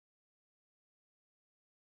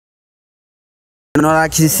And all I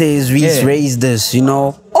can say is Reese raised us, you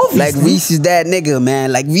know? Obviously. Like, Reese is that nigga,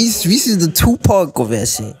 man. Like, Reese is the Tupac of that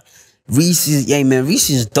shit. Reese is, yeah, man, Reese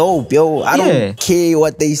is dope, yo. I don't care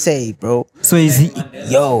what they say, bro. So is he?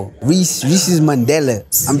 Yo, Reese is Mandela.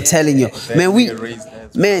 I'm telling you. Man,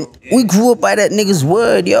 we grew up by that nigga's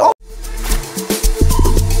word, yo.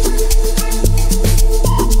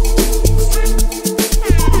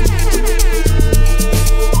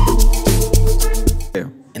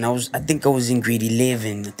 And I think I was in Greedy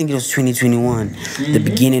Living. I think it was 2021, the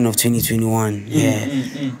beginning of 2021. Yeah,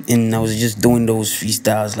 and I was just doing those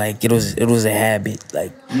freestyles. Like it was a habit.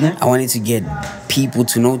 Like I wanted to get people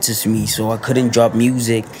to notice me, so I couldn't drop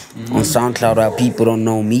music on SoundCloud while people don't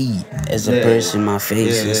know me as a person, my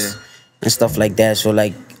face, and stuff like that. So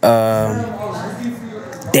like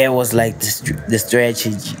there was like the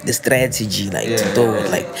strategy, like to do it.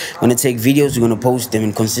 Like when I take videos, we're gonna post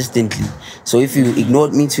them consistently. So if you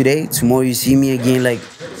ignored me today, tomorrow you see me again, like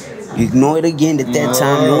you ignore it again. The third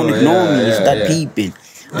time you don't ignore me, you start peeping.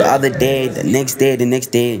 The other day, the next day,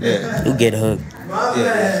 you get hooked.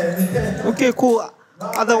 Okay, cool.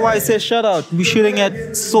 Otherwise, say shout out. We're shooting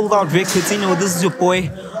at Sold Out Records. You know, this is your boy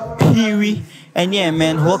Phiri, and yeah,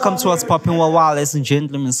 man, welcome to Whatspoppin, ladies and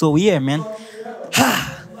gentlemen. So yeah, man.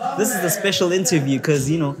 This is a special interview because,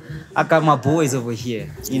 you know, I got my boys over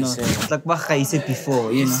here. You know, like Baha said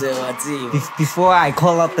before, you know, before I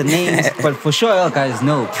call out the names, but for sure, you guys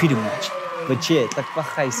know pretty much. But yeah, like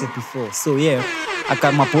Baha said before. So yeah, I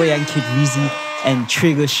got my boy YungKiddReezy and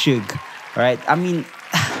Trigger Shug, right? I mean,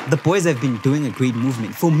 the boys have been doing a great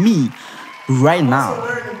movement. For me, right now.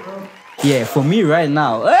 Yeah, for me right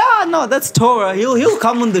now. Ah, no, that's Torah. He'll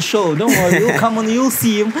come on the show. Don't worry. He'll come on. You'll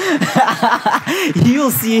see him.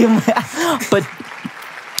 You'll see him. But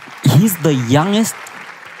he's the youngest.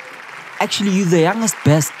 Actually, he's the youngest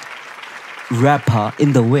best rapper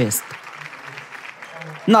in the West.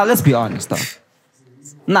 Nah, let's be honest, though.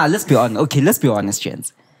 Nah, let's be honest. Okay, let's be honest,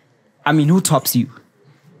 gents. I mean, who tops you?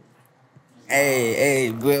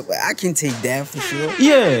 Hey, but I can take that for sure.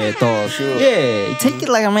 Yeah, dog. Sure. Yeah, take it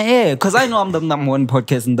like I'm an air. Because I know I'm the number one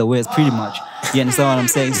podcast in the West, pretty much. You understand what I'm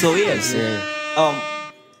saying? So, yeah.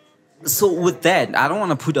 So, with that, I don't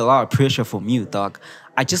want to put a lot of pressure from you, dog.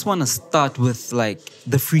 I just want to start with, like,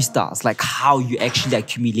 the freestyles, like how you actually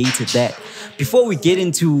accumulated that. Before we get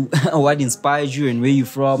into what inspired you and where you're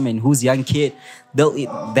from and who's Young Kid,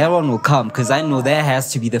 that one will come because I know that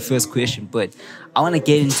has to be the first question. But I want to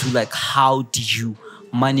get into, like, how did you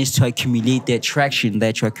manage to accumulate that traction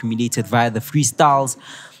that you accumulated via the freestyles,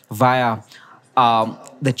 via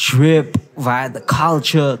the trip, via the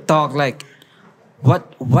culture, dog? Like,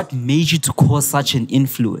 what made you to cause such an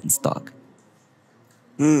influence, dog?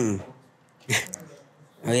 Oh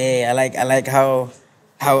yeah, I like how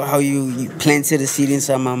you planted a seed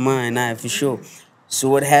inside my mind, for sure. So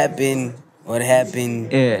what happened?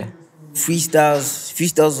 Yeah.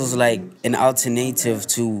 Freestyles was like an alternative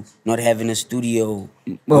to not having a studio.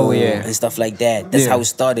 And stuff like that. That's how it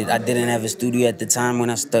started. I didn't have a studio at the time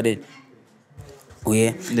when I started.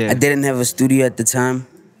 I didn't have a studio at the time.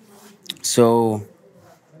 So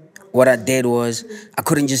what I did was I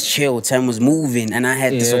couldn't just chill. Time was moving, and I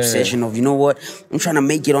had this obsession of, you know what? I'm trying to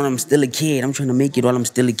make it while I'm still a kid.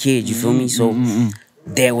 You feel me? So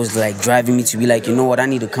that was like driving me to be like, you know what? I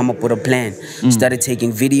need to come up with a plan. Started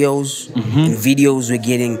taking videos, and videos were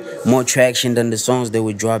getting more traction than the songs that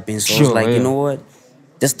were dropping. So I was like, you know what?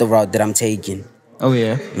 That's the route that I'm taking. Oh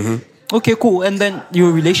yeah. Okay, cool. And then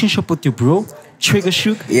your relationship with your bro, Trigger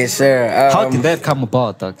Shug? Yes, sir. How did that come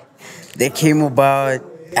about, dog? That came about.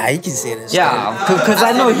 You can say that. Yeah, because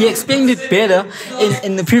I know he explained it better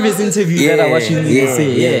in the previous interview that I watched him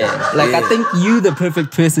say. Like, I think you the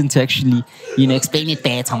perfect person to actually, you know, explain it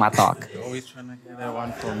better, my dog. You're always trying to get that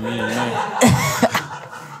one from me, you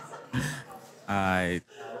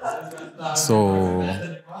know. So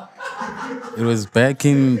it was back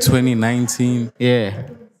in 2019. Yeah.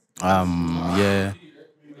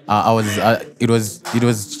 It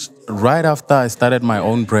was right after I started my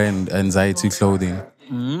own brand, Anxiety Clothing.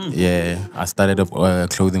 Yeah, I started a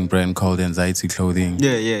clothing brand called Anxiety Clothing.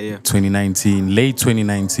 Yeah. 2019, late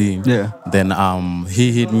 2019. Yeah. Then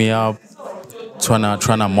he hit me up, trying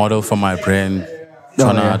to model for my brand,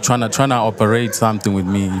 trying to operate something with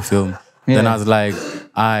me. You feel me? Yeah. Then I was like,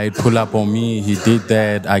 I pull up on me. He did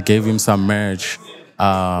that. I gave him some merch.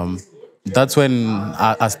 That's when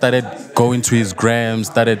I started going to his gram,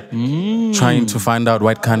 started trying to find out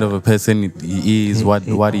what kind of a person he is, what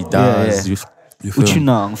he does. Yeah. You feel?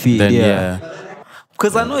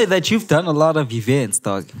 Because I know that you've done a lot of events,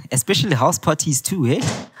 dog. Especially house parties too, eh?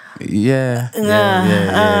 Yeah.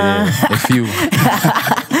 A few.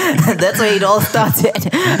 That's where it all started.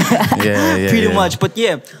 Pretty much. But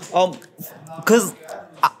yeah, because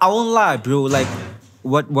I won't lie, bro. Like,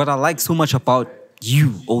 what I like so much about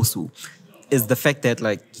you also is the fact that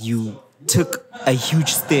like you took a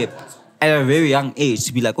huge step at a very young age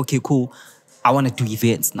to be like, okay, cool, I want to do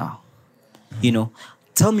events now. You know,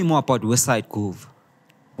 tell me more about Westside Groove.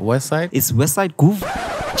 Westside? It's Westside Groove.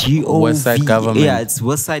 G-O-V. Westside Government. Yeah, it's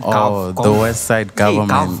Westside Gov. Oh, the Westside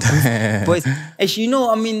Government. Hey, boys, actually, you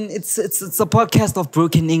know, I mean, it's a podcast of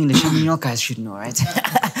broken English. I mean, you guys should know, right?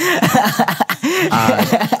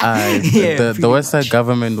 The Westside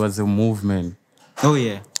Government was a movement. Oh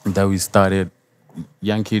yeah. That we started.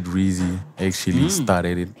 YungKiddReezy actually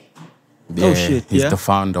started it. Yeah, Oh shit. he's Yeah. the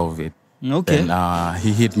founder of it. Okay. Then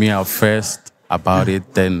he hit me up first about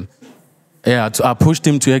it. Then I pushed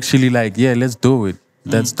him to actually like, yeah, let's do it.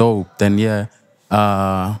 That's dope. Then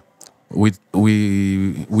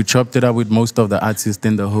we chopped it up with most of the artists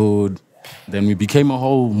in the hood. Then we became a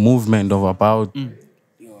whole movement of about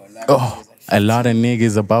a lot of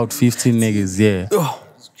niggas, about 15 niggas, yeah.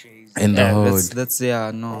 In the hood. That's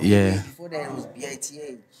no. Yeah. Before that, it was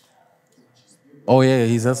BITA. Oh yeah,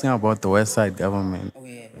 he's asking about the Westside Government. Oh,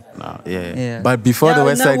 yeah. No, yeah. Yeah. But before Yeah, the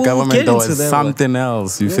now Westside we'll Government, get there into was that something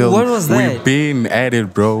else. You feel What me? was that? We've been at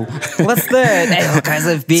it, bro. What's that? Hey, you guys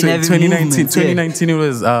have been having 2019, movements, yeah. 2019 it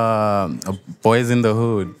was Boys in the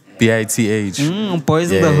Hood, BITH.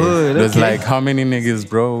 Boys in the hood. It was Okay. like, how many niggas,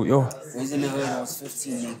 bro? Yo, Boys in the Hood, I was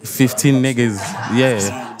 15 niggas. 15 niggas,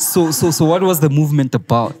 yeah. So what was the movement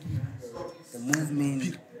about? The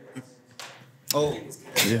movement. Oh.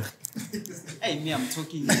 Yeah. Hey, me, I'm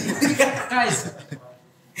talking. Guys.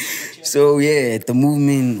 So yeah, the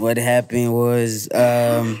movement, what happened was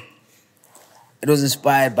it was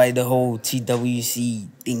inspired by the whole TWC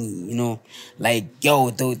thing, you know? Like,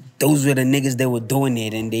 yo, those were the niggas that were doing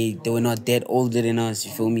it and they were not that older than us,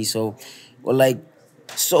 you feel me? So, well, like,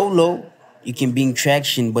 solo, you can bring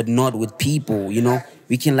traction, but not with people, you know?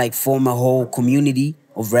 We can like form a whole community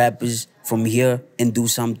of rappers from here and do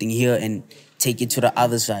something here and take it to the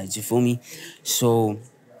other side, you feel me? So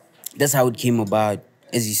that's how it came about.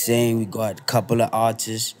 As he's saying, we got a couple of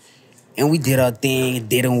artists and we did our thing. It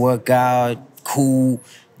didn't work out. Cool.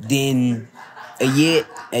 Then a year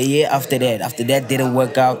after that didn't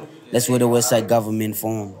work out. That's where the Westside Government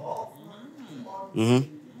formed.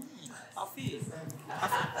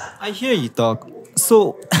 I hear you, dog.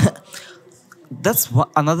 So that's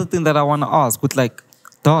another thing that I want to ask. With like,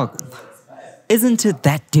 dog, isn't it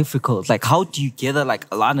that difficult? Like, how do you gather like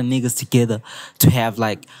a lot of niggas together to have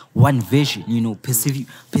like one vision? You know,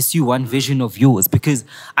 pursue one vision of yours. Because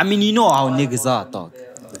I mean, you know how niggas are, dog.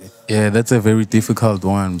 Yeah, that's a very difficult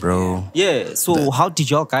one, bro. Yeah. So how did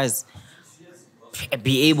y'all guys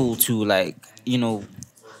be able to like, you know,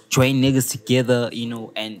 join niggas together, you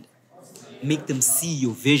know, and make them see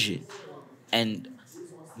your vision and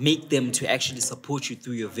make them to actually support you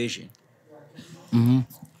through your vision?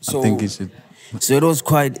 So, I think it should. So it was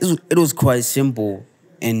quite simple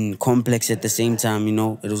and complex at the same time, you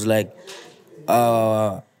know. It was like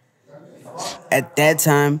at that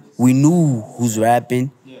time we knew who's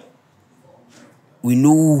rapping. We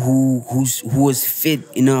knew who was fit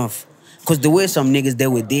enough. Cause there were some niggas that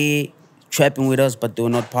were there trapping with us, but they were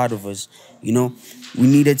not part of us. You know? We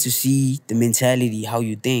needed to see the mentality, how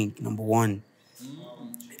you think, number one.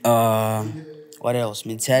 What else?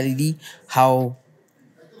 Mentality, how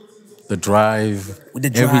The drive, the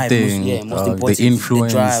drive, everything, most important. the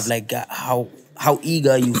influence. The drive, like how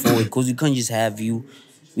eager are you for it? Because you can't just have you.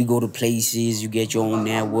 We go to places, you get your own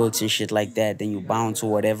networks and shit like that. Then you bounce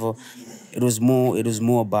or whatever. It was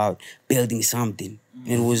more about building something.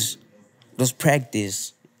 It was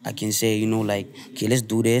practice. I can say, you know, like, okay, let's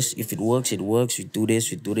do this. If it works, it works. We do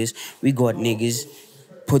this. We got niggas,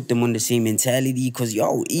 put them on the same mentality. Because,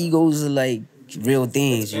 yo, egos are like real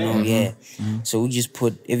things, you know, yeah. So we just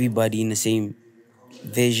put everybody in the same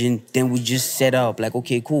vision. Then we just set up, like,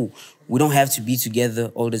 okay, cool. We don't have to be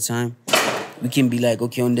together all the time. We can be like,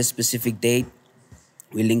 okay, on this specific date,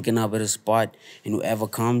 we're linking up at a spot, and whoever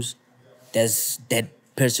comes, that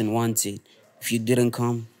person wants it. If you didn't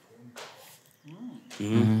come,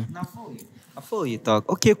 I feel you, dog.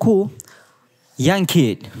 Okay, cool. Young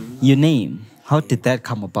Kid, your name. How did that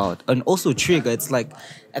come about? And also Trigger, it's like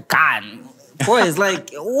a gun. Boy, it's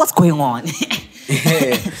like, what's going on?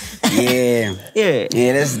 yeah.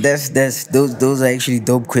 That's those are actually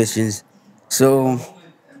dope questions. So,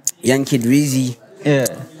 YungKidReezy. Yeah.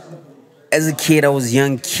 As a kid, I was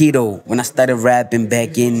young kiddo when I started rapping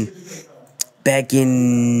back in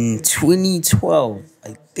 2012,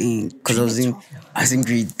 I think, because I was in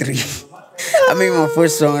grade 3. I made my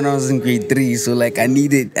first song when I was in grade 3, so like I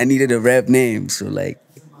needed a rap name. So like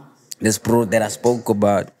this bro that I speak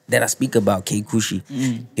about, K Kushi,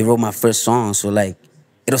 he wrote my first song. So like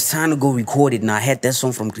it was time to go record it. Now I had that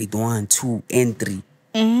song from grade 1, 2, and 3.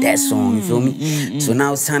 That song, you feel me? So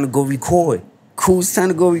now it's time to go record. Cool, it's time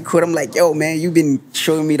to go record. I'm like, yo, man, you've been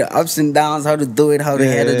showing me the ups and downs, how to do it, how to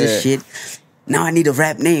handle this shit. Now I need a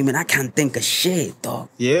rap name, and I can't think of shit, dog.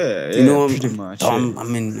 You know, pretty much. Dog,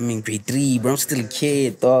 I'm in grade 3, bro. I'm still a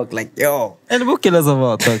kid, dog. Like, yo. And what killers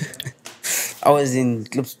about, dog? I was in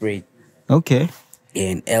Clipsbury. Okay. Yeah,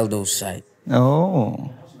 in Eldo's side.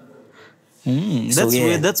 Oh.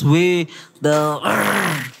 That's where the...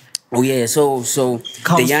 Oh yeah, so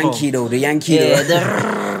the young kiddo. Yeah,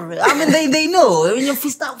 I mean they know when you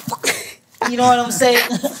freestyle. You know what I'm saying?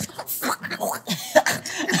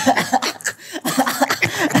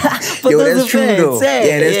 But yo, that's true though.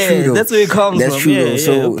 Yeah, that's true though. That's where it comes that's from. True though.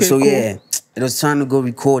 So okay, so cool. yeah, it was time to go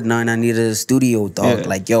record now, and I needed a studio, dog.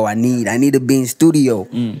 Like yo, I need to be in studio,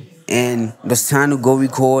 and it was time to go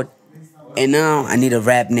record, and now I need a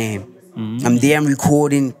rap name. I'm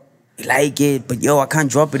recording. Like it, but yo, I can't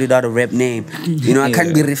drop it without a rap name. You know, I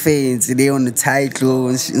can't be referring today on the title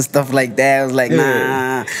and stuff like that. I was like,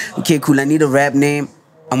 nah. Okay, cool. I need a rap name.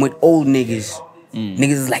 I'm with old niggas. Niggas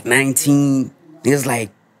is like 19. Niggas like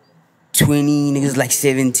 20. Niggas like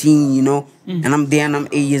 17, you know? And I'm there and I'm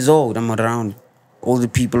 8 years old. I'm around older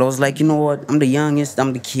people. I was like, you know what? I'm the youngest.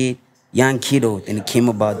 I'm the kid. Young Kiddo. Then it came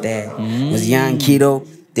about that. It was Young Kiddo.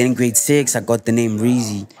 Then in grade 6, I got the name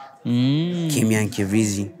Reezy. Came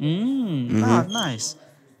YungKidReezy. Nice.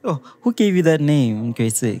 Oh, who gave you that name in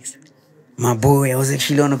grade 6? My boy, I was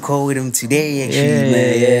actually on a call with him today, actually,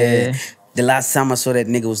 man. The last time I saw that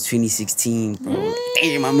nigga was 2016, bro.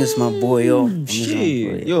 Damn, I miss my boy, yo.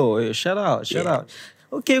 Shit. Yo, shout out.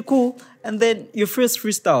 Okay, cool. And then your first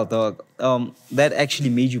freestyle, dog, that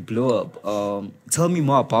actually made you blow up. Tell me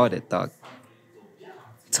more about it, dog.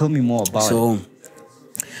 Tell me more about it.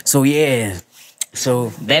 So yeah. So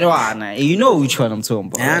that one, you know which one I'm talking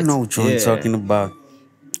about. Yeah, I know which one I'm talking about.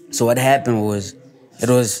 So what happened was, it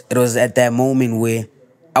was at that moment where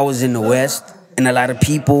I was in the West, and a lot of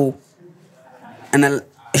people,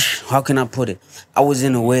 how can I put it? I was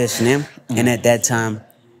in the West, man, and at that time,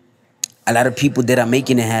 a lot of people that are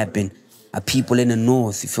making it happen are people in the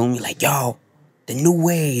North. You feel me? Like yo, the new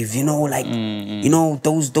wave, you know, like you know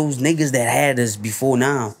those niggas that had us before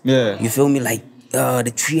now. Yeah. You feel me? Like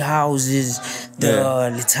the tree houses,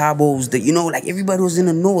 the Litabos, you know, like everybody was in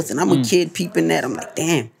the North, and I'm a kid peeping that. I'm like,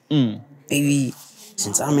 damn, maybe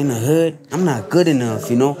since I'm in the hood, I'm not good enough,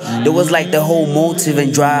 you know. There was like the whole motive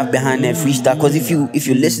and drive behind that freestyle. Cause if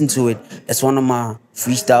you listen to it, that's one of my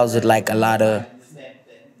freestyles with like a lot of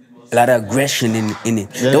aggression in it.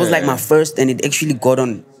 That was like my first, and it actually got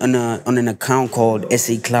on an account called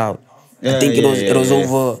SA Cloud. I think it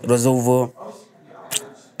was over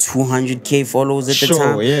 200K followers at the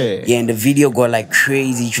time. Yeah, and the video got like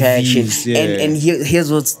crazy traction. And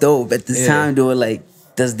here's what's dope. At the time, they were like,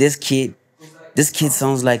 does this kid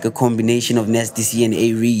sounds like a combination of Nasty C and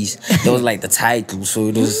A-Rees. That was like the title. So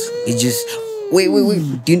it just wait.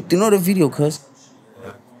 Do you know the video, cuz?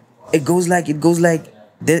 It goes like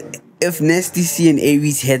if Nasty C and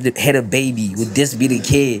A-Rees had a baby, would this be the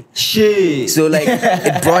kid? Shit. So like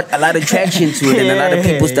it brought a lot of traction to it, and a lot of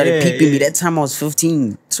people started peeping me. That time I was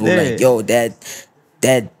 15. So like yo, that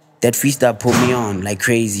freestyle put me on like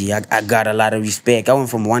crazy. I got a lot of respect. I went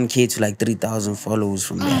from 1K to like 3,000 followers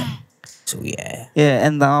from that. So yeah. Yeah,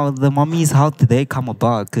 and now the mummies, how did they come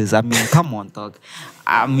about? Because I mean, come on, dog.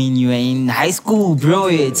 I mean, you were in high school, bro.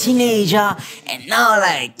 You're a teenager, and now,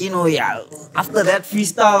 like, you know, after that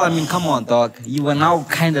freestyle, I mean, come on, dog. You were now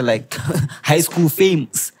kind of like high school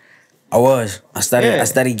famous. I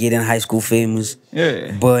started getting high school famous.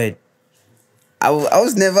 Yeah. But I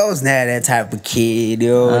was never that type of kid,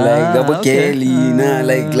 yo. Like I'm a Kelly, you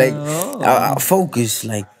know, I focused,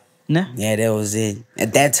 like. Nah. Yeah, that was it.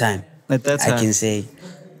 At that time. I can say.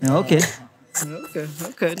 Okay.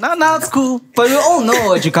 Okay. Now it's cool. But we all know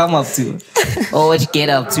what you come up to. Or what you get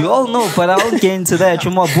up to. We all know, but I won't get into that.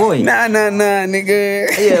 You're my boy. Nah, nigga.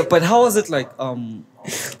 Yeah, but how was it like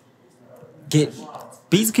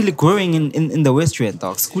basically growing in the West End,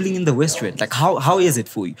 dog? Schooling in the West End. Like how is it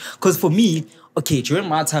for you? Because for me, okay, during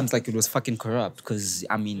my times, like, it was fucking corrupt. Because,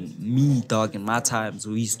 I mean, me, dog, in my times,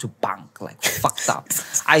 we used to bank, like, fucked up.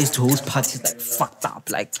 I used to host parties, like, fucked up.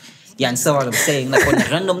 Like, you understand what I'm saying? Like, on a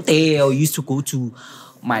random day, I used to go to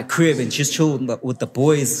my crib and just chill with the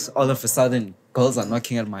boys. All of a sudden, girls are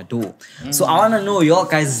knocking at my door. So I want to know your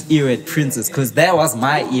guys' era at Princess, because that was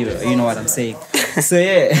my era. You know what I'm saying? So,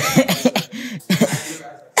 yeah.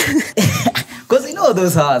 know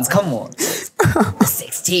those hands. Come on. The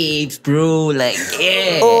sex tapes, bro. Like,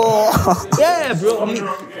 yeah. Oh. Yeah, bro. I mean,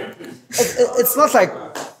 it's not like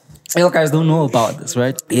you guys don't know about this,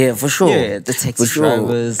 right? Yeah, for sure. Yeah, the taxi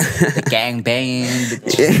drivers, the gang banging, the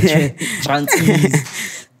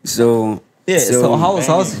chanties. So how's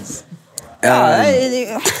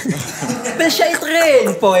the shade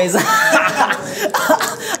rain, boys.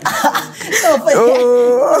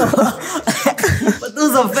 But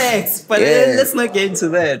those are facts. But let's not get into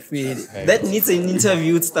that, Phiri. That needs an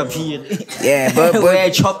interview stuff here. Yeah, but where I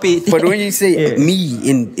chop it. But when you say me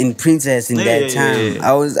in Princess in that time,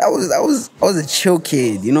 I was a chill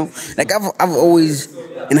kid, you know. Like I've always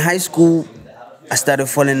in high school, I started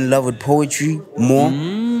falling in love with poetry more,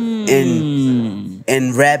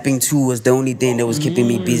 and rapping too was the only thing that was keeping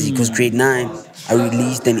me busy. Cause grade 9, I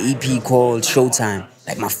released an EP called Showtime,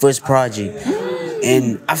 like my first project.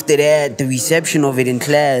 And after that, the reception of it in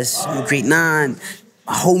class, in grade 9,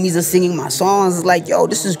 my homies are singing my songs. Like, yo,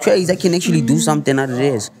 this is crazy. I can actually do something out of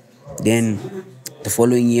this. Then the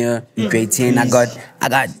following year, in grade 10, I got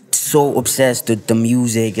so obsessed with the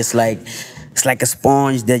music. It's like a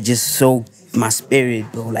sponge that just soaked my spirit,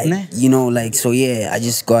 bro. Like, you know, like, so yeah, I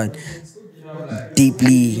just got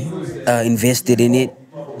deeply invested in it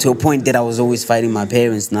to a point that I was always fighting my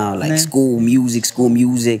parents now. Like, school music.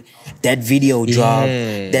 That video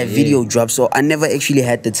dropped. So I never actually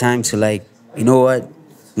had the time to, like, you know what?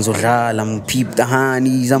 I'm peep the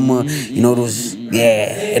honeys. You know, those,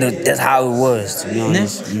 that's how it was, to be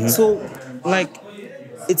honest. So, like,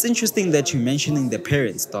 it's interesting that you're mentioning the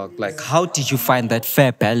parents, dog. Like, how did you find that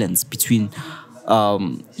fair balance between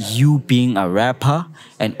you being a rapper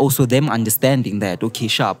and also them understanding that, okay,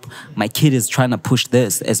 sharp, my kid is trying to push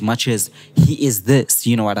this as much as he is this,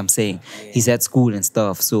 you know what I'm saying? He's at school and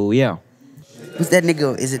stuff, so yeah. Who's that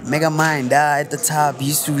nigga? Is it Mega Mind? At the top, he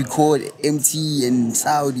used to record MT in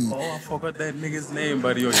Saudi. Oh, I forgot that nigga's name,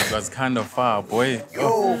 but yo, it was kind of far, boy.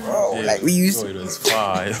 Yo, bro, yeah, like we used to... it was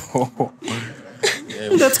far, yo.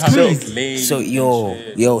 That's crazy. So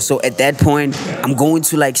so at that point, I'm going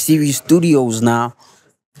to like serious studios now.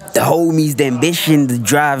 The homies, the ambition, the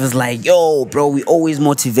drive is like, yo, bro, we always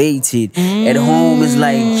motivated. At home, it's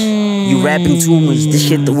like, you rapping too much, this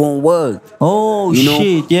shit won't work. Oh, you know?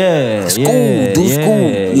 Shit, yeah.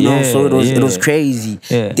 School, you know, so it was crazy.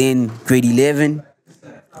 Yeah. Then grade 11,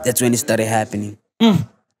 that's when it started happening.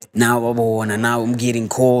 Now I'm getting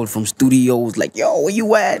called from studios like, yo, where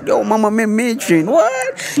you at? Yo, mama mentioned,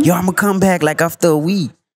 what? Yo, I'ma come back like after a week.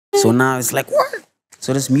 So now it's like, what?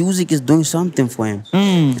 So this music is doing something for him.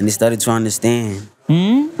 And they started to understand.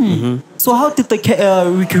 So how did the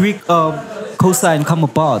Ricky cosign come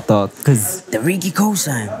about, dog? Cause the Ricky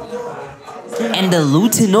cosign. And the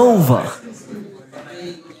Loatinover.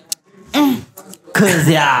 Cause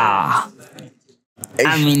yeah.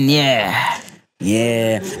 I mean, yeah.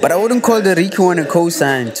 Yeah, but I wouldn't call the Ricky one a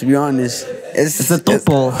cosign, to be honest. It's a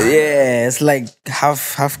tuple. Yeah, it's like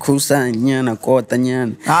half cosign, nyana, quarter,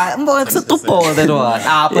 nyana. It's a tuple, that one.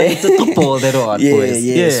 But it's a tuple, that one, boys.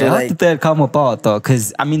 Yeah. So how did that come about, though?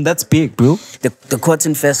 Because, I mean, that's big, bro. The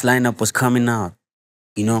Cotton Fest lineup was coming out,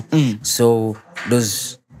 you know? So,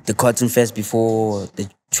 the Cotton Fest before the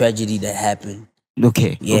tragedy that happened.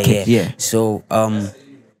 Okay, yeah. So,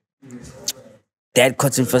 that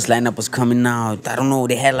Cotton Fest lineup was coming out. I don't know,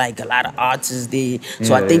 they had like a lot of artists there.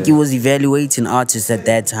 So I think he was evaluating artists at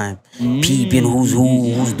that time. Peeping who's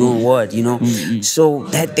doing what, you know? So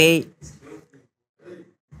that day,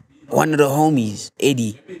 one of the homies,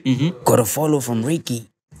 Eddie, got a follow from Ricky.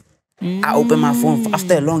 I opened my phone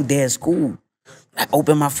after a long day at school. I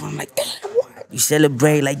opened my phone, like, damn, what? You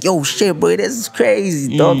celebrate, like, yo, shit, bro, this is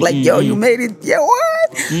crazy, dog. Like, yo, you made it, yeah, what?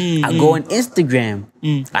 I go on Instagram.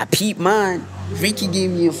 I peep mine. Ricky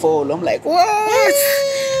gave me a follow. I'm like, what?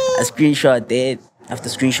 I screenshot that. After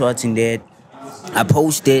screenshotting that, I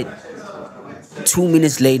posted. 2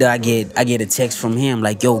 minutes later, I get a text from him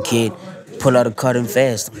like, yo, kid, pull out a Cotton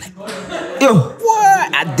Fest. I'm like, yo,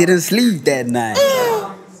 what? I didn't sleep that night.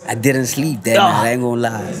 I ain't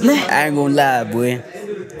gonna lie, boy.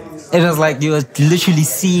 It was like you were literally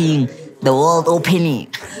seeing the world opening.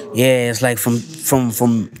 Yeah, it's like from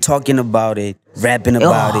talking about it, rapping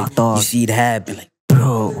about it, dog. You see it happen. Like,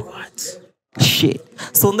 bro, what? Shit.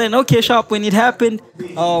 So then, okay, Sharp, when it happened,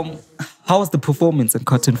 how was the performance at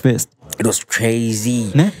Cotton Fest? It was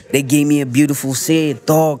crazy. They gave me a beautiful set,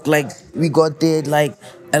 dog. Like, we got there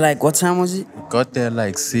at what time was it? Got there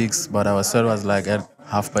like 6, but our set was like at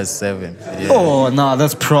 7:30. Yeah. Oh, nah,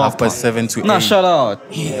 that's proper. 7:30 to 8. Nah, shout out.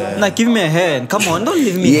 Yeah. Nah, give me a hand. Come on, don't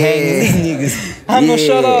leave me hanging, these niggas. No,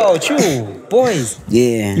 shout out, you boys.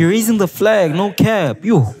 Yeah. You're raising the flag, no cap.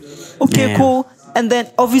 You. Okay, cool. And then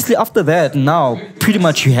obviously after that, now pretty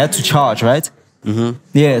much you had to charge, right?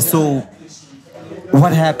 Yeah. So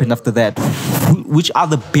what happened after that? Which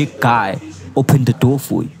other big guy opened the door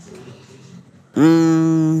for you?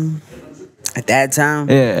 At that time,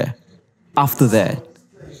 Yeah. After that.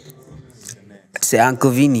 say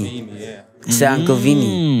Uncle Vinny. Say Uncle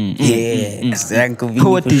Vinny. Yeah, say Uncle Vinny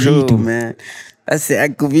What for did he sure, do? man. I said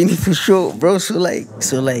Uncle Vinny for sure, bro. So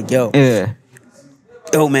like, yo, Yeah.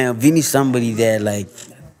 yo, man, Vinny's somebody that like.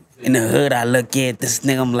 In the hood, I look at this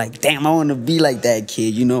nigga, I'm like, damn, I want to be like that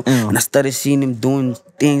kid, you know? And I started seeing him doing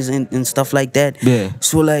things and stuff like that. Yeah.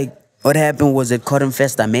 So, like, what happened was at Cotton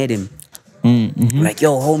Fest, I met him. Like,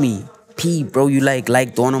 yo, homie, P, bro, you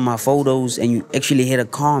liked one of my photos and you actually hit a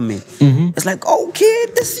comment. It's like, oh,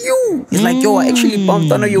 kid, this you. It's like, yo, I actually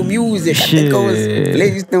bumped under your music. I think I was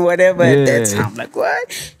placed or whatever at that time. I'm like,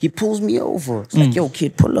 what? He pulls me over. It's like, yo,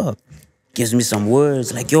 kid, pull up. Gives me some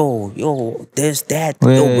words like, yo, this, that. Yo,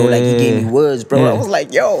 bro, like, he gave me words, bro. I was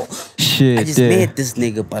like, yo, I just met this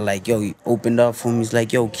nigga. But, like, yo, he opened up for me. He's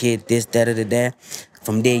like, yo, kid, this, that.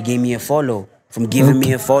 From there, he gave me a follow. From giving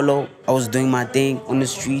me a follow, I was doing my thing on the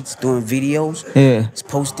streets, doing videos. Yeah. Just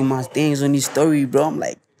posting my things on his story, bro. I'm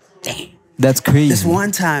like, damn. That's crazy. This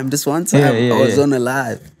one time, I was on the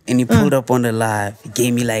live. And he pulled up on the live. He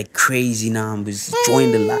gave me, like, crazy numbers.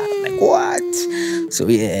 Joined the live. Like, what? So,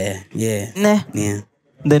 yeah. Nah. Yeah.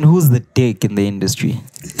 Then who's the dick in the industry?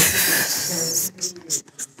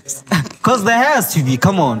 Because there has to be.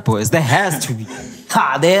 Come on, boys. There has to be.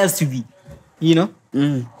 There has to be. You know?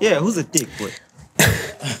 Yeah, who's a dick, boy?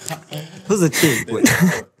 Who's a dick, boy?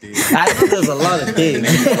 I know there's a lot of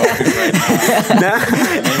dicks.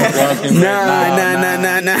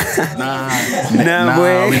 Nah,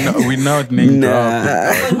 boy. We not name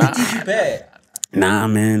dropping. Nah,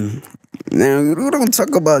 man. Nah, we don't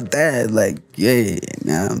talk about that. Like, yeah,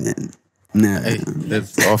 nah, man. Nah. Hey,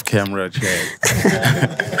 that's off camera chat.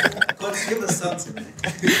 Give us something, man.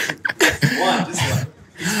 Just one.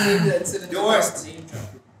 The worst.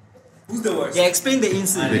 Who's the worst? Yeah, explain the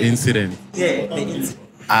incident. The incident. Yeah, the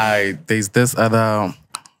incident. There's this other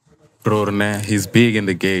bro, he's big in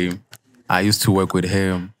the game. I used to work with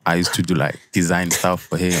him. I used to do like design stuff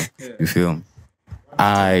for him. You feel me?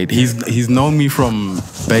 He's known me from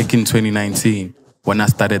back in 2019 when I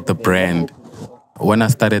started the brand.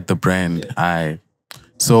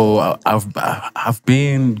 So I've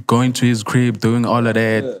been going to his crib, doing all of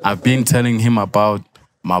that. I've been telling him about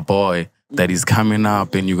my boy, that he's coming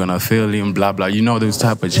up and you're gonna feel him, blah blah. You know those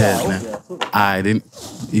type of chats, man.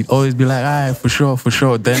 He'd always be like, alright, for sure.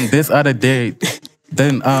 Then this other day,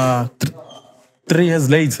 3 years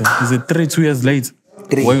later, is it 2 years later?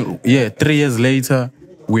 3 years later,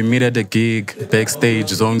 we meet at the gig, backstage,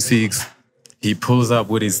 Zone 6. He pulls up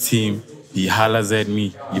with his team. He hollers at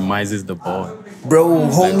me. He mises the ball. Bro,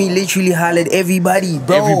 homie literally hollered everybody,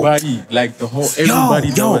 bro. Everybody, like the whole,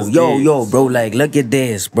 everybody yo, bro, like, look at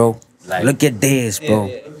this, bro. Like, look at this, bro.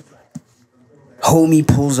 Homie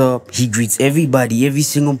pulls up. He greets everybody, every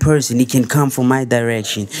single person. He can come from my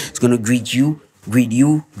direction. He's gonna greet you.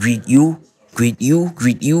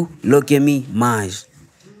 Look at me, mine.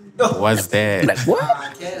 What's that? Like, what?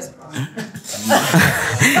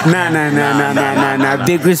 Nah.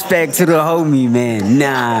 Big respect to the homie, man.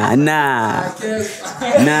 Nah,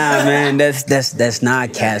 man. That's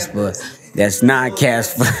not Casper. That's not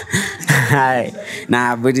Casper. Alright.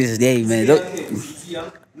 Nah, but it's day, man. Not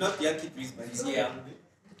YungKiddReezy, but he's young.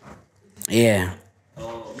 Yeah.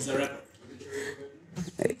 Oh, he's a rapper.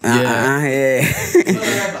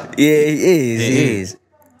 Yeah, he is.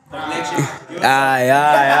 And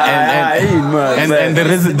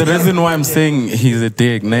the reason why I'm saying he's a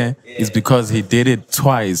dick, is because he did it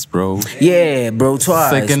twice, bro. Yeah, bro,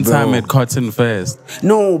 twice. Second time at Cotton Fest.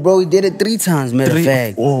 No, bro, he did it 3 times, matter of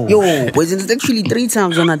fact. Oh. Yo, it's actually 3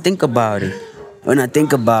 times when I think about it. Nah.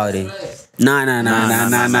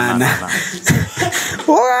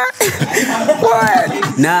 What?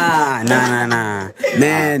 Nah.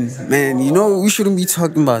 Man, you know, we shouldn't be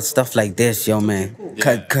talking about stuff like this, yo, man.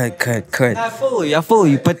 Cut. I follow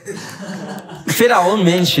you, but Phiri, I won't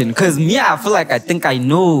mention, because me, I feel like I think I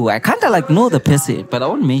know. I kind of like know the person, but I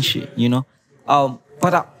won't mention, you know.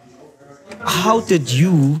 But how did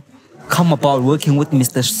you come about working with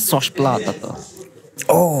Mr. Soshplata?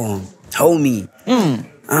 Oh, homie.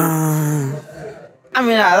 I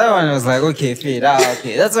mean, that one was like, okay, Phiri,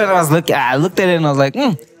 okay. That's when I was looking. I looked at it and I was like,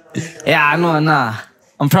 yeah, nah.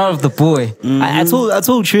 I'm proud of the boy. I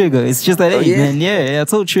told Trigger. It's just like, hey, man, I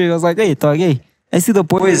told Trigger. I was like, hey, dog, hey, I see the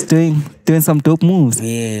boy is doing some dope moves.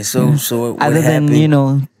 Yeah. So what other happened? than, you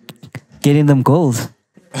know, getting them goals.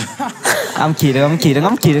 I'm kidding.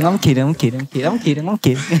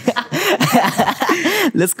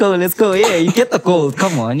 Let's go. Yeah, you get the gold.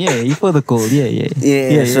 Come on, yeah, you for the gold.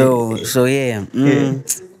 Yeah. So yeah.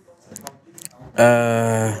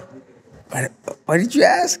 What did you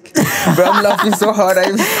ask? Bro, I'm laughing so hard.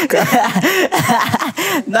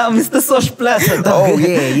 Now, Mr. Sosh Plus. Oh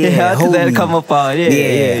yeah. How did that come about?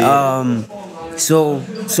 Yeah. So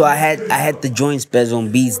I had the joint spells on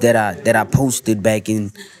beats that I posted back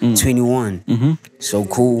in 21. So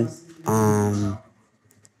cool.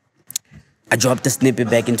 I dropped the snippet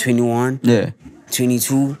back in 21. Yeah.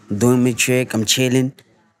 22, doing my trick, I'm chilling.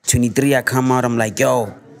 23, I come out, I'm like,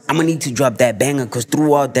 yo, I'm gonna need to drop that banger, cause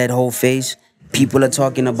throughout that whole phase, people are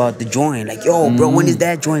talking about the joint. Like, yo, bro, when is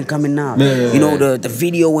that joint coming out? You know, the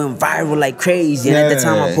video went viral like crazy. And at the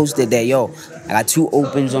time I posted that, yo, I got 2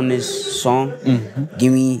 opens on this song.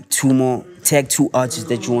 Give me 2 more, tag 2 artists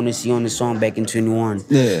that you wanna see on the song back in 21.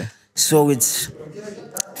 Yeah. So it's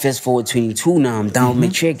fast forward 22 now, I'm down with my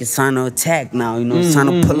chick, it's time to attack now, you know, it's time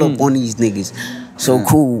to pull up on these niggas. So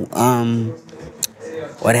cool.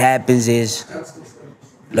 What happens is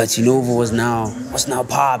Loatinover was now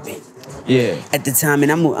popping. Yeah. At the time,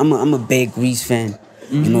 and I'm a big Reese fan.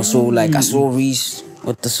 You know, so like I saw Reese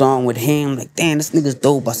with the song with him, like damn, this nigga's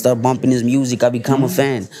dope. I start bumping his music, I become a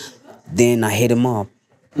fan. Then I hit him up.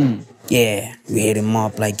 Yeah, we hit him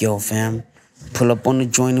up like, yo, fam, pull up on the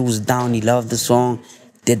joint, he was down, he loved the song.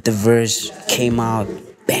 Did the verse, came out,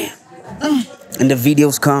 bam. And the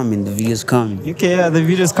video's coming, Okay, yeah, the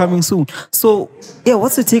video's coming soon. So, yeah,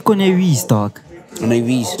 what's your take on Reese, dog? On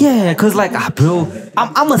Reese? Yeah, cause like, bro,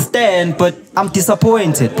 I'm a stan, but I'm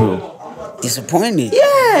disappointed, bro. Disappointed?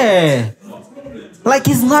 Yeah. Like,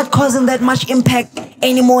 he's not causing that much impact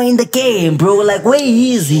anymore in the game, bro. Like, where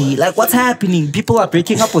is he? Like, what's happening? People are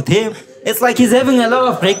breaking up with him. It's like he's having a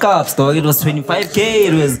lot of breakups, dog. It was 25K,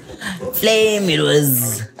 it was Flame, it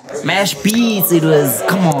was Mash Beats, it was...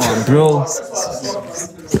 Come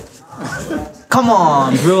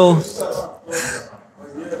on, bro.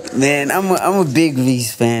 Man, I'm a big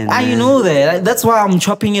Reese fan. You know that. That's why I'm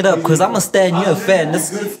chopping it up, because I'm a stan, you're a fan.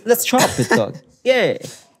 Let's chop it, dog. Yeah.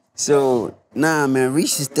 So, nah, man,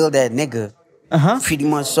 Reese is still that nigga. Pretty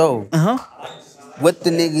much so. With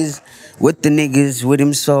the niggas, with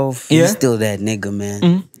himself, he's still that nigga,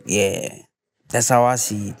 man. Yeah. That's how I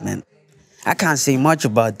see it, man. I can't say much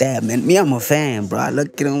about that, man. Me, I'm a fan, bro. I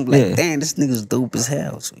look at him like, damn, this nigga's dope as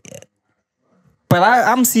hell. So, yeah. But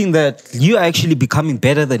I'm seeing that you're actually becoming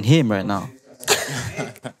better than him right now.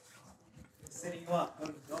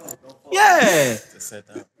 Yeah.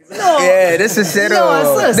 No. Yeah, this is setup.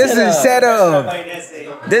 No, this is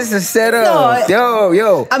setup. This is setup. No,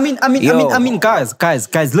 yo. I mean, guys,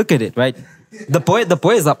 look at it, right? The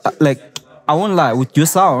boy is up. Like, I won't lie, with your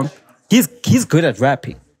sound, he's good at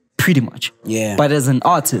rapping, pretty much. Yeah. But as an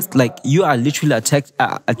artist, like, you are literally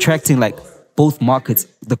attracting like both markets,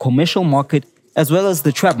 the commercial market as well as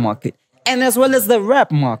the trap market, and as well as the rap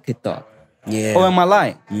market, dog. Yeah. Or am I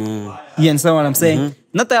lying? You understand what I'm saying?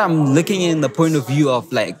 Not that I'm looking in the point of view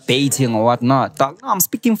of like baiting or whatnot, dog. No, I'm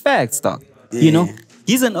speaking facts, dog. Yeah. You know,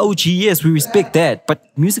 he's an OG, yes, we respect that. But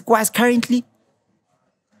music-wise, currently,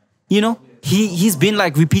 you know, he's been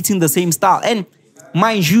like repeating the same style. And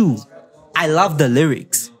mind you, I love the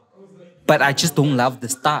lyrics, but I just don't love the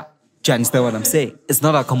style. Do you understand what I'm saying? It's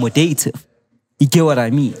not accommodative. You get what I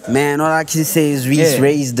mean? Man, all I can say is Reese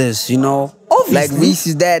raised us, you know? Obviously. Like, Reese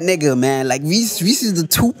is that nigga, man. Like, Reese is the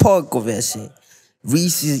Tupac of that shit.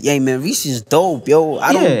 Reese is dope, yo.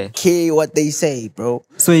 I don't care what they say, bro.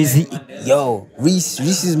 So is he... Yo, Reese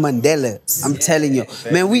is Mandela. I'm telling you.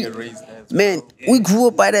 Man, we grew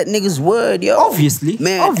up by that nigga's word, yo. Obviously.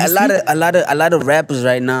 Man, a lot of rappers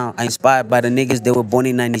right now are inspired by the niggas that were born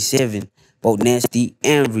in 97. Both Nasty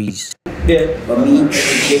and Reese. Yeah. But me,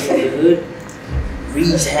 from the hood,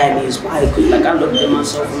 Reese had me inspired. Cause like I looked at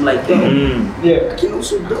myself, I'm like, yo, I can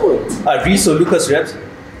also do it. Reese or Lucas raps?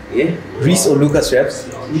 Yeah. Reese or Lucas raps?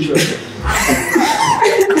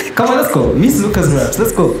 Come on, let's go. Miss Lucas raps.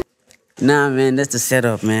 Let's go. Nah, man, that's the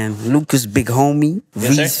setup, man. Lucas, big homie.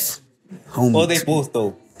 Reese, homie. Oh, they both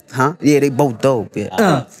dope. Huh? Yeah, they both dope.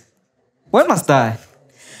 Yeah. When must I?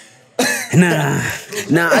 Nah.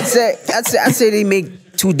 I'd say they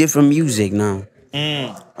make 2 different music now.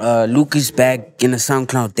 Lucas back in the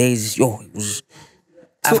SoundCloud days, yo, it was.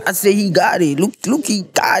 I'd say he got it. Look, he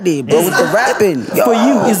got it, bro, with the rapping. Yo. For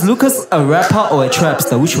you, is Lucas a rapper or a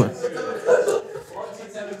trapster? Which one?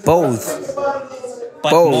 Both.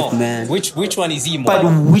 But Both, more. man. Which one is he more? But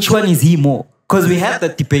which one is he more? Because we had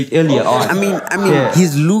that debate earlier on. I mean,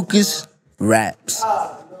 his Lucas raps.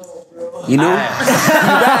 You know?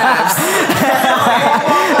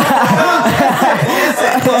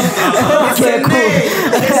 Okay, cool.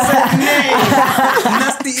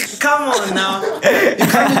 Nasty. Come on now. You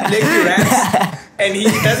can't play he raps. And he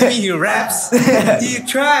doesn't mean he raps. He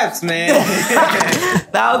traps, man.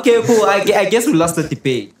 Nah, okay, cool. I guess we lost the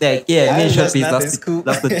debate. Like, yeah, me and Short Piece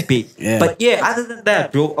lost the debate. Yeah. But yeah, other than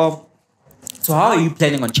that, bro, so how are you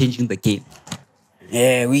planning on changing the game?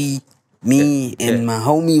 Yeah, me and my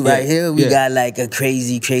homie right here, we got like a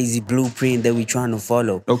crazy blueprint that we trying to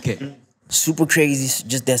follow. Okay. Super crazy,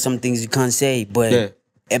 just that some things you can't say. But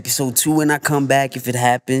episode 2, when I come back, if it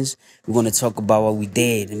happens, we're gonna talk about what we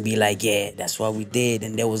did and be like, yeah, that's what we did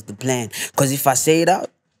and that was the plan. Cause if I say it out,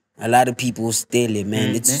 a lot of people will steal it,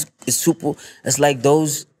 man. It's super. It's like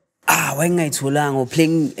those when I tulang or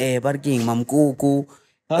playing barking mamkuku.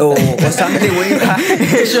 Or something when you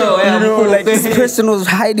know, like this person was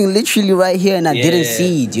hiding literally right here and I didn't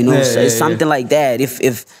see it, you know. So it's something like that.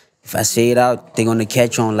 If I say it out, they're gonna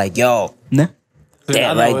catch on like, yo, that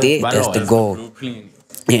right there, that's the goal.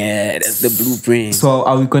 Yeah, that's the blueprint. So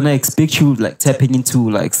are we gonna expect you like tapping into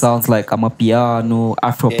like sounds like Amapiano,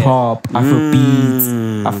 Afro pop, Afro beats,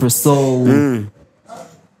 Afro soul?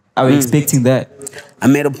 Are we expecting that?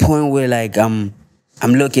 I'm at a point where like I'm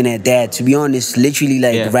looking at that. To be honest, literally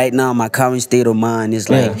like right now, my current state of mind is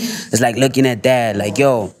like it's like looking at that. Like,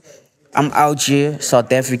 yo, I'm out here,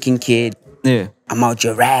 South African kid. Yeah. I'm out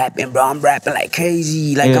here rapping, bro. I'm rapping like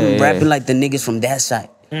crazy. Like I'm rapping like the niggas from that side.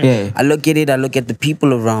 Yeah. I look at it, I look at the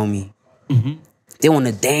people around me. They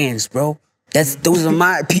wanna dance, bro. Those are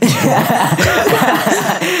my people.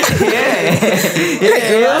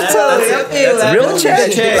 Real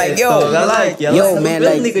chat. Like, yo, man,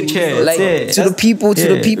 like to the people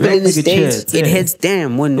in the States, it hits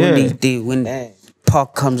them when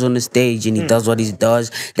Park comes on the stage and he does what he does.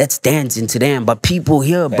 That's dancing to them. But people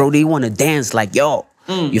here, bro, they wanna dance like, yo.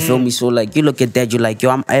 You feel me? So like you look at that, you're like,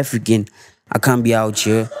 yo, I'm African. I can't be out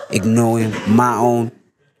here ignoring my own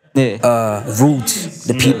roots.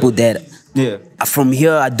 The people that from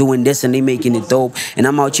here are doing this and they making it dope, and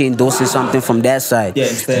I'm out here endorsing something from that side.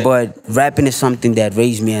 But rapping is something that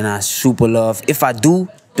raised me and I super love. If I do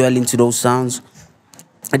dwell into those sounds,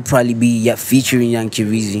 it'd probably be featuring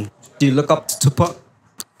YungKiddReezy. Do you look up to Tupac?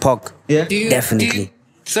 Puck, definitely.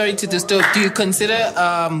 Sorry to disturb. Do you consider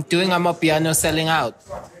doing Amapiano selling out?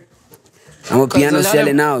 Amapiano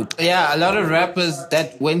selling out. Yeah, a lot of rappers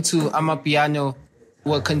that went to Amapiano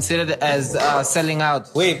were considered as selling out.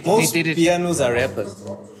 Wait, most pianos are rappers.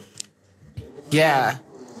 Yeah.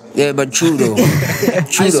 Yeah, but true though.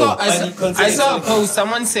 I saw a post.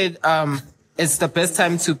 Someone said it's the best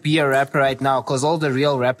time to be a rapper right now because all the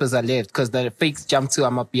real rappers are left because the fakes jumped to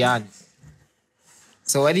Amapiano.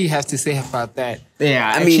 So what do you have to say about that?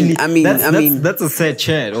 Yeah, I mean, that's a sad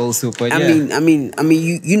chat also. But I mean,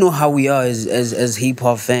 you know how we are as hip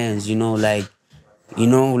hop fans. You know, like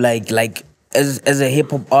as a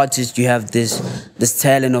hip hop artist, you have this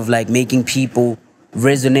talent of like making people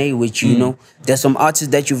resonate with you. You know, there's some artists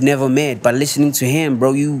that you've never met, but listening to him,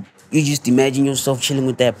 bro, you just imagine yourself chilling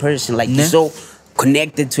with that person. Like you're so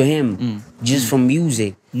connected to him just from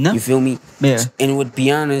music. You feel me? Yeah. And with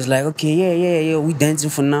piano, it's like, okay, yeah, we dancing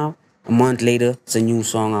for now. A month later, it's a new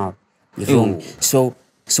song out. You feel me? So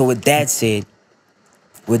with that said,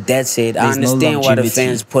 I understand why the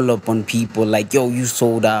fans pull up on people like, yo, you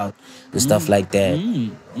sold out and stuff like that.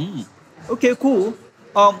 Okay, cool.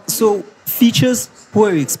 So features, who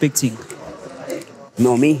are you expecting? You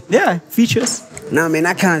know me? Yeah, features. Nah, man,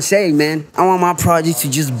 I can't say, man. I want my project to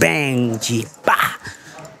just bang, G. Bah.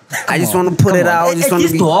 I just want to put it out. At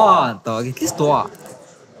least dog. At least dog.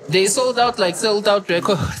 They sold out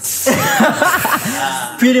records.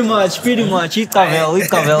 Pretty much. Ikavel.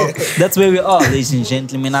 That's where we are, ladies and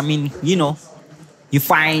gentlemen. I mean, you know, you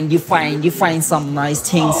find some nice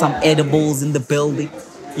things, some edibles in the building.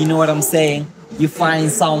 You know what I'm saying? You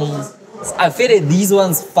find some. I feel that these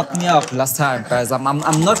ones fucked me up last time, guys. I'm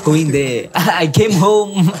not going there. I came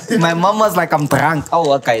home. My mom was like, I'm drunk.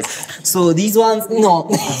 Oh, guys. So these ones, no.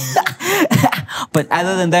 But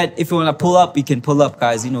other than that, if you want to pull up, you can pull up,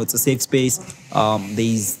 guys. You know, it's a safe space.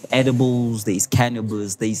 There's edibles, there's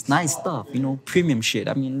cannabis, there's nice stuff, you know, premium shit.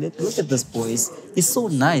 I mean, look at this, boys. It's so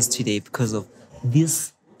nice today because of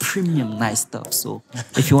this premium nice stuff. So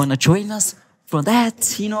if you want to join us for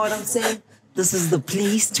that, you know what I'm saying? This is the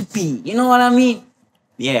place to be. You know what I mean?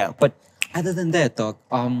 Yeah, but other than that, dog,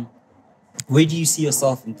 where do you see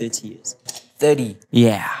yourself in 30 years? 30.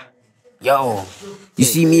 Yeah. Yo, you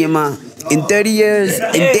see me in 30 years,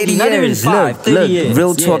 not even five, 30 years.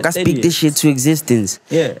 Real talk, Yeah, I speak this shit to existence.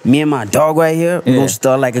 Yeah. Me and my dog right here, we gonna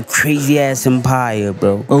start like a crazy ass empire,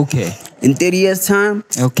 bro. Okay. In 30 years time,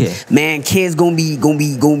 okay. Man, kids gonna be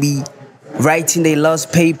writing their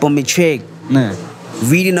lost paper on me trick. Nah.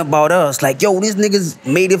 Reading about us, like, yo, these niggas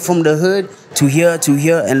made it from the hood to here,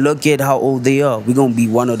 and look at how old they are. We gonna be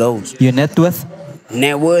one of those. Your net worth?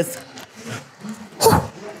 Net worth?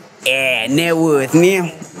 Yeah, net worth,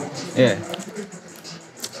 man. Yeah.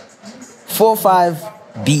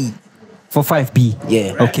 45B. 45B?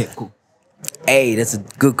 Yeah. Okay, cool. Hey, that's a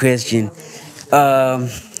good question.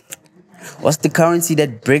 What's the currency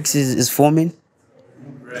that BRICS is forming?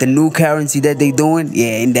 The new currency that they doing?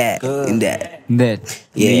 Yeah, in that. That.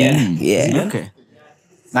 Yeah. Okay.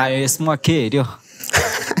 Now you're a smart kid, yo.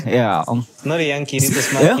 Yeah. Not a young kid, it's a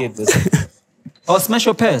smart kid. Oh, smash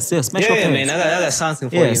your pass. Yeah, smash your pass. Yeah, man, I got something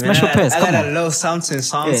for you, man. Smash your pass. I got a little something,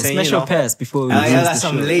 yeah, smash your pass before we I got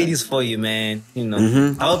some ladies for you, man. You know,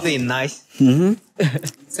 I hope they're nice.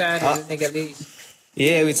 Tired of the nigga leash.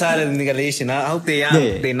 Yeah, we tired of the nigga leash. I hope they're young.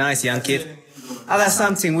 Yeah. They're nice, young kid. I got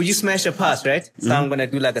something. Would you smash your pass, right? So I'm gonna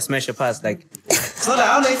do like a smash your pass, like. So like,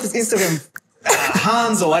 I don't know if it's Instagram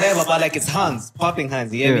hands or whatever, but like it's hands, popping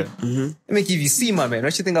hands. You hear me? Let me give you Seema, man.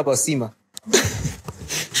 What you think about Seema?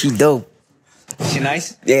 She dope. She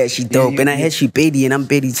nice? Yeah, she dope. And I heard she baby and I'm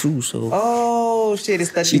baby too, so. Oh shit, it's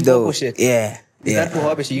that she dope. Shit. Yeah. Is that for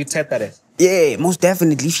hobby shit? You tap that ass? Yeah, most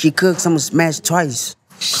definitely. If she cooks, I'ma smash twice.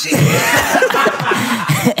 Shit.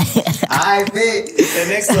 I bet. The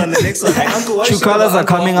next one. Uncle, what True colors are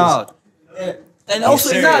coming out. And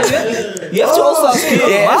also now, you have to also ask you.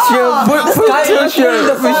 Yeah, sure. For sure.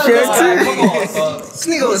 This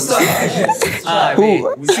nigga was stuck.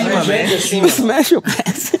 Who? Seema, man. Smash your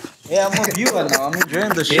pass. Yeah, I'm a viewer now. I'm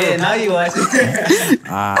enjoying the show. Yeah, now you watch it.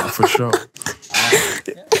 For sure.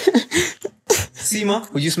 Seema,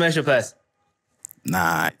 would you smash your pass?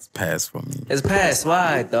 Nah, it's pass for me. It's pass.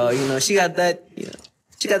 Why, dog? You know, she got that,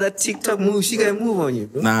 she got that TikTok move. She got to move on you,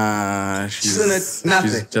 bro. Nah, she's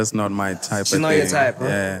just not my type. She's not your type, huh?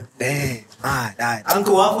 Yeah. Damn. Alright.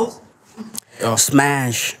 Uncle Waffles? Oh,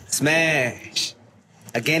 smash.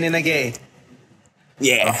 Again and again.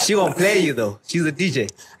 Yeah. She won't play you, though. She's a DJ.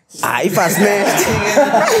 If I smash,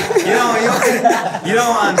 you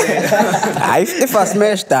don't want that. If I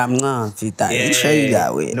smash that, I'm not fit that. You show you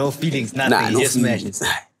that way. No feelings, nothing. Just smash it.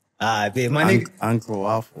 Babe, my nigga. Uncle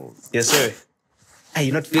Waffles. Yes, sir. Hey,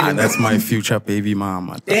 you not feeling that's my future baby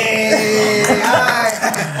mama. Hey,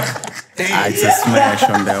 it's a smash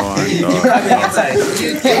on that one.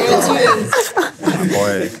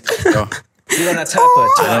 Boy. You're gonna tap her.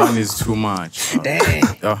 That one is too much. Dang.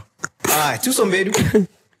 Alright, do some baby.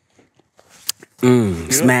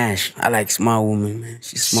 Smash. I like smart woman, man.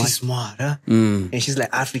 She's smart. She's smart, huh? And she's like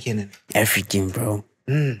African. African, bro.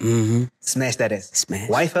 Smash that ass. Smash.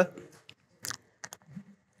 Wife her?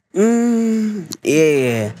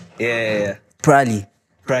 Yeah. Probably.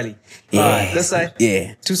 Yeah. Alright, this side?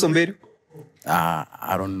 Yeah. Do some baby.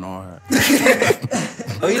 I don't know her.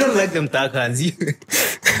 Oh, you don't like them dark hands.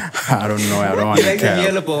 I don't know. I don't want You to like them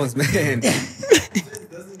yellow bones, man.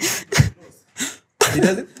 He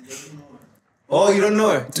doesn't? Oh, you don't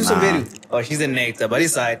know her? Do some baby. Oh, she's a nectar, but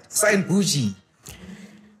this side. Sign bougie.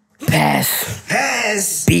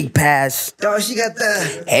 Pass. Big pass. Oh, she got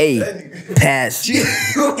the... Hey, pass.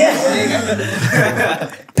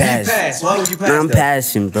 Pass. Why would you pass? I'm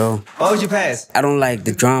passing, bro. Why would you pass? I don't like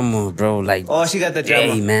the drama, bro. Like, oh, she got the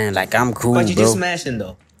drama. Hey, man, like I'm cool, but you bro. just smashing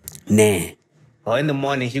though. Nah. Oh, in the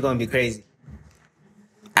morning she gonna be crazy.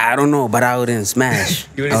 I don't know, but I wouldn't smash.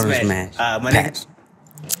 You wouldn't smash. My pass.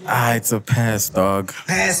 It's a pass, dog.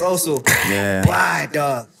 Pass also. Yeah. Why,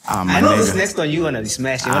 dog? I know this next one you gonna be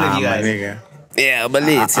smashing. One of you guys. Nigga. Yeah, but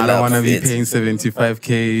it's I don't wanna be paying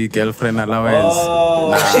 75K girlfriend allowance.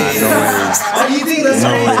 Oh, shit. No ways. Oh, you think that's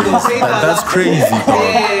crazy? That's crazy, dog.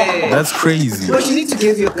 Yeah. That's crazy. But you need to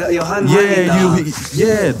give your hand money, dog.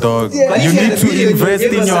 Dog. Yeah, you need to invest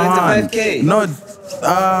in your hand. 75K. Not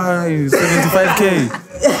 75K.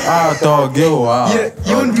 Dog, yo, wow.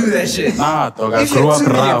 You won't do that shit. Dog, I grew up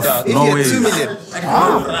rough. No ways. 2 million. No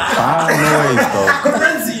ways, dog.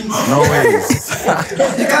 No ways.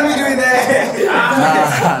 You can't be doing that.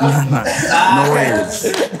 No ways.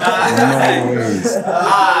 Alright.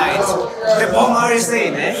 The bomb RSA,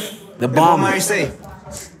 man. The bomb RSA.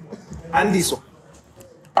 And this one.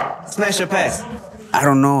 Smash your pass. I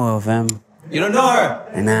don't know her, fam. You don't know her?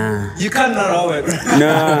 Nah. You can't know her.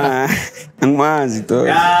 Nah. I'm Mazi, dog.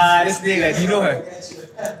 This nigga, you know her?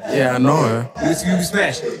 Yeah, I know her. You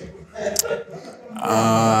smash.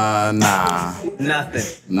 Nah. Nothing.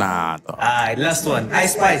 Nah. Alright, last one.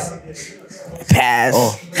 Ice Spice. Pass.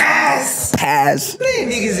 Oh. Pass. Pass. Man,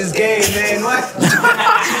 niggas is gay, man. What?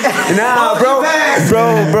 Nah,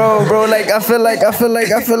 bro. Like I feel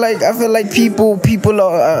like people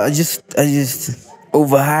are just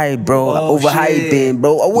overhyped, bro. Overhyping,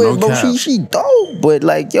 bro. Bro, she dope, but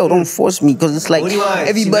like, yo, don't force me, cause it's like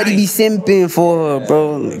everybody be simping for her,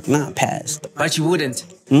 bro. Like, nah, pass. But you wouldn't.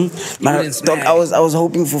 Dog, I was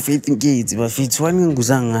hoping for Faith and Kids, but Faith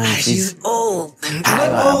she's old. Not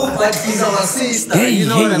old, but she's our sister. You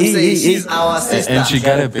know what I'm saying? She's our sister. And she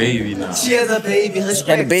got a baby now. She has a baby. She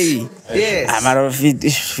got a baby. Yes. I'm out of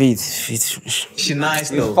Faith. She's nice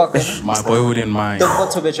though. My boy wouldn't mind.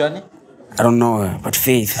 I don't know her, but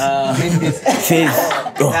Faith. Faith.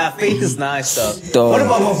 Faith is nice though. What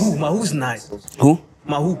about Mahu? Mahu's nice. Who?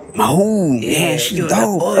 Mahu. Yeah, she dope.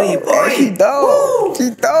 She dope. She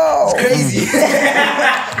dope. Crazy.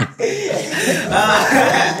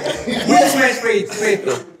 Who you smash Faith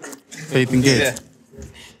though? Faith and Kids.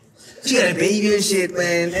 She got a baby and shit,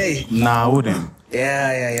 man. Hey. Nah, I wouldn't.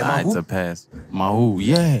 Yeah. Nah, it's a pass. Mahu,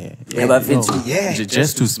 yeah. Yeah, but Faith too. Yeah.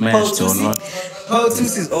 Just to smash though, not. Oh,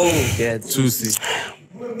 Tusi's old. Yeah. Tusi.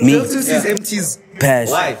 Me. Tusi's MT's Pass.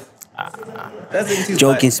 wife. That's MT's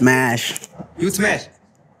Joking wife. smash. You smash.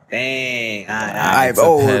 Dang. It's a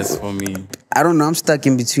pass for me. I don't know. I'm stuck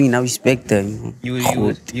in between. I respect her. You.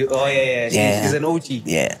 Oh yeah. She's an OG.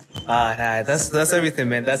 Yeah. That's everything,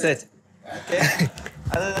 man. That's it.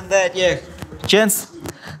 Other than that, yeah. Gents,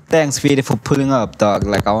 thanks, Phiri, for pulling up, dog.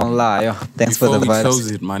 Like, I won't lie, yo. Thanks Before for the we vibes.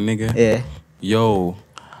 close it, my nigga. Yeah. Yo,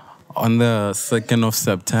 on the 2nd of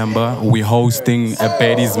September, we're hosting a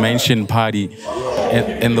Betty's Mansion party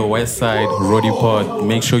in the West Side, Roddy Pod.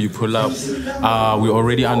 Make sure you pull up. We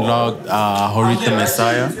already unlocked Horit the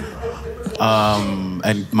Messiah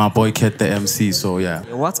and my boy Ket the MC, so yeah.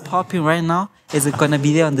 What's popping right now? Is it gonna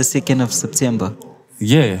be there on the 2nd of September?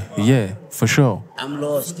 Yeah, for sure. I'm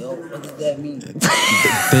lost, yo. What does that mean?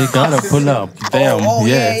 They gotta pull up. Damn,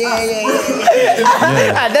 yeah.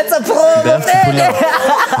 That's a promo. They have to pull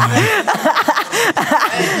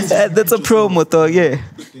up. That's a promo, dog, yeah.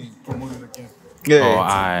 Yeah. Oh,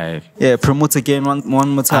 alright. Yeah, promote again one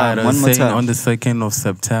more time. On the 2nd of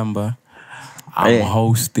September, I'm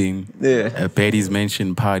hosting a Betty's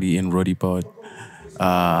Mansion party in Roddy Pod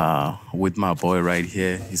with my boy right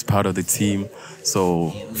here. He's part of the team,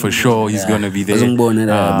 so for sure he's gonna be there. And we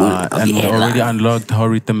already unlocked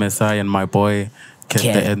Horit the Messiah and my boy Ket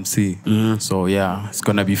the MC. So yeah, it's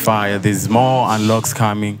gonna be fire. There's more unlocks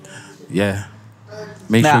coming. Yeah,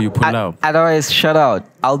 make sure you pull up. Otherwise, shout out.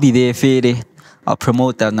 I'll be there, Phiri. I'll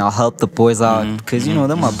promote that and I'll help the boys out. Because, you know,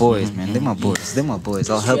 they're my boys, man. They're my boys.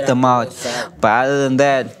 I'll help them out. But other than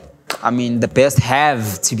that, I mean, the best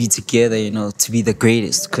have to be together, you know, to be the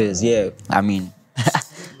greatest. Because, yeah, I mean,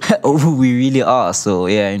 we really are. So,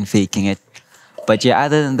 yeah, in faking it. But, yeah,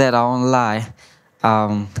 other than that, I won't lie.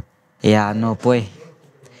 Yeah, no, boy.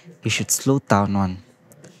 You should slow down on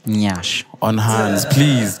Nyash. On hands,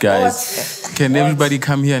 please, guys. Can everybody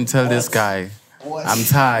come here and tell this guy? I'm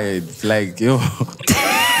tired. Like, yo.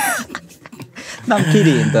 No, I'm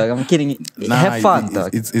kidding, dog. I'm kidding. Nah, have fun, dog.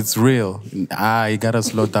 It's real. You gotta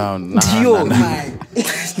slow down. Nah, you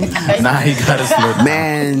gotta slow down.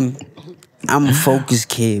 Man, I'm a focused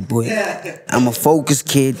kid, boy. I'm a focused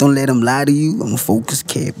kid. Don't let them lie to you. I'm a focused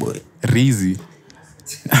kid, boy. Reezy.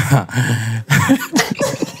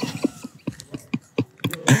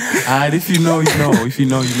 If you know, you know. If you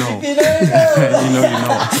know, you know. You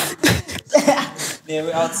know. Yeah,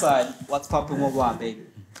 we're outside. What's popping? What, baby?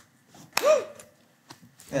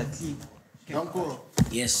 Yeah, team. I'm cool.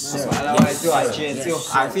 Yes.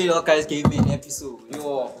 I feel you guys gave me an episode.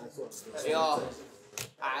 Yo.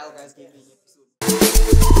 I guys gave me an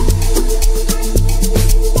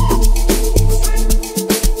episode.